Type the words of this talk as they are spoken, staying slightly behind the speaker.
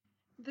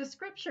The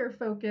scripture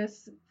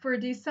focus for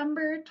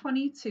December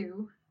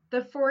 22,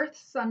 the fourth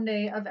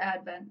Sunday of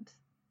Advent.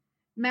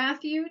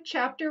 Matthew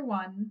chapter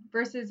 1,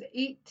 verses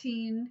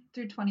 18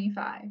 through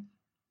 25.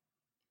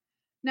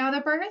 Now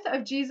the birth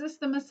of Jesus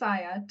the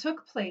Messiah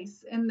took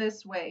place in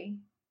this way.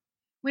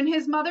 When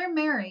his mother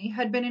Mary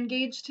had been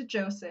engaged to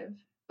Joseph,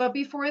 but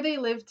before they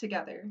lived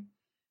together,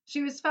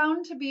 she was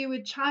found to be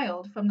with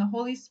child from the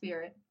Holy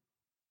Spirit.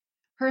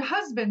 Her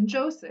husband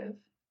Joseph,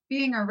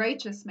 being a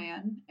righteous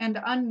man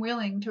and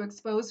unwilling to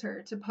expose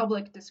her to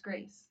public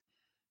disgrace,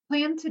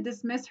 planned to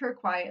dismiss her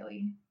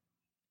quietly.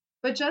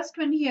 But just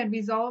when he had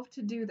resolved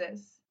to do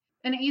this,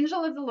 an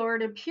angel of the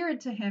Lord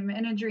appeared to him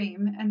in a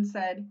dream and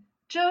said,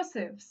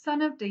 "Joseph,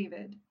 son of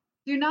David,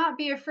 do not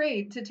be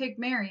afraid to take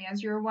Mary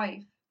as your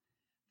wife,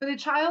 for the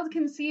child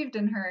conceived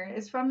in her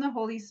is from the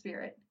Holy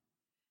Spirit.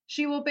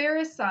 She will bear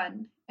a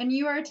son, and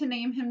you are to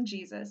name him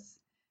Jesus,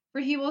 for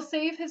he will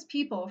save his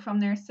people from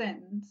their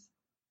sins."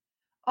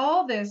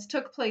 All this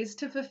took place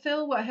to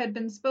fulfill what had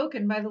been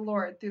spoken by the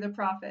Lord through the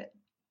prophet.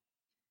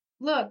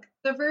 "Look,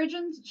 the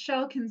virgin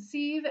shall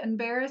conceive and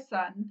bear a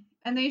son,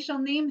 and they shall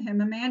name him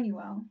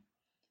Emmanuel,"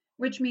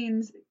 which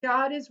means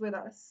God is with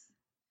us.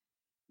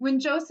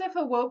 When Joseph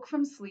awoke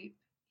from sleep,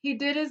 he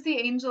did as the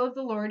angel of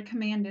the Lord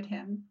commanded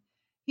him.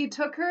 He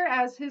took her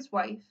as his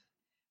wife,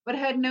 but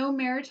had no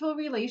marital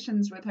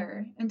relations with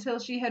her until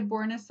she had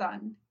borne a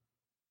son,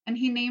 and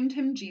he named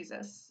him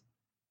Jesus.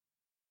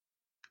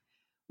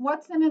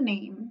 What's in a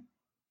name?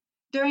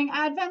 During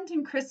Advent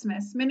and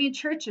Christmas, many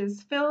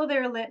churches fill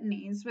their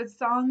litanies with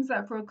songs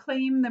that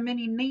proclaim the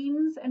many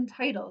names and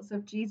titles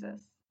of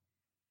Jesus.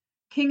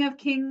 King of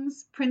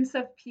Kings, Prince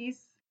of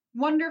Peace,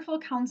 Wonderful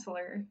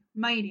Counselor,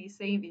 Mighty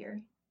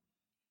Savior.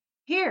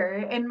 Here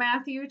in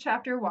Matthew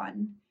chapter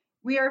 1,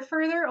 we are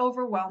further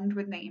overwhelmed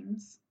with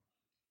names.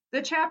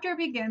 The chapter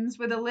begins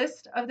with a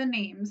list of the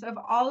names of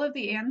all of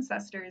the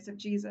ancestors of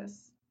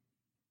Jesus.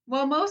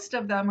 While most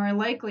of them are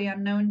likely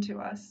unknown to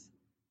us,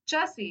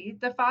 Jesse,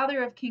 the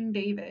father of King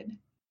David,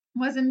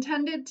 was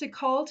intended to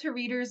call to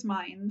readers'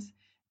 minds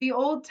the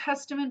Old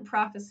Testament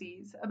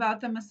prophecies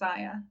about the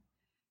Messiah,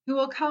 who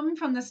will come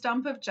from the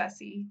stump of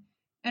Jesse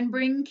and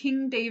bring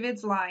King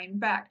David's line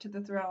back to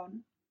the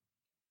throne.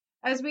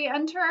 As we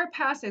enter our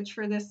passage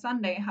for this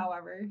Sunday,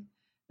 however,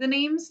 the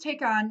names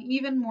take on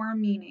even more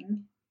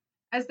meaning,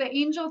 as the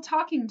angel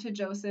talking to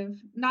Joseph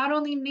not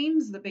only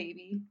names the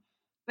baby,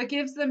 but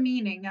gives the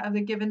meaning of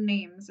the given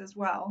names as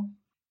well.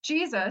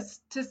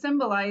 Jesus, to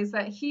symbolize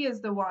that he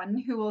is the one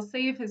who will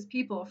save his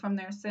people from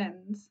their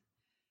sins,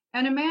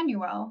 and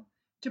Emmanuel,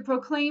 to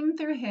proclaim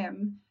through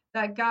him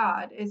that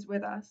God is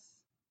with us.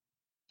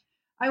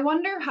 I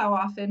wonder how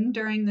often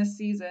during this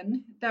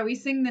season that we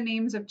sing the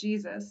names of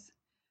Jesus,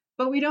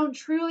 but we don't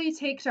truly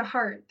take to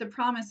heart the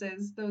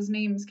promises those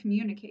names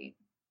communicate.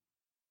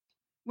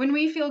 When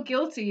we feel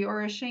guilty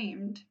or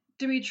ashamed,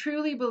 do we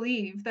truly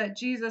believe that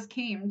Jesus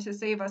came to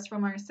save us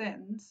from our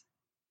sins?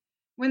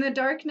 When the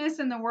darkness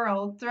in the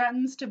world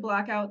threatens to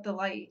black out the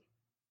light,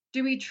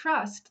 do we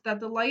trust that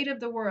the light of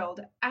the world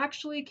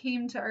actually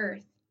came to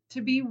earth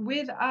to be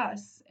with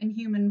us in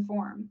human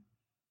form?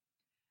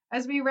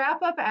 As we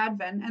wrap up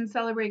Advent and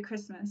celebrate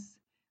Christmas,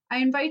 I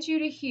invite you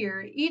to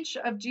hear each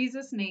of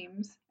Jesus'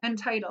 names and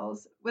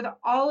titles with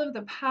all of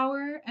the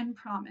power and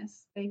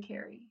promise they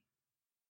carry.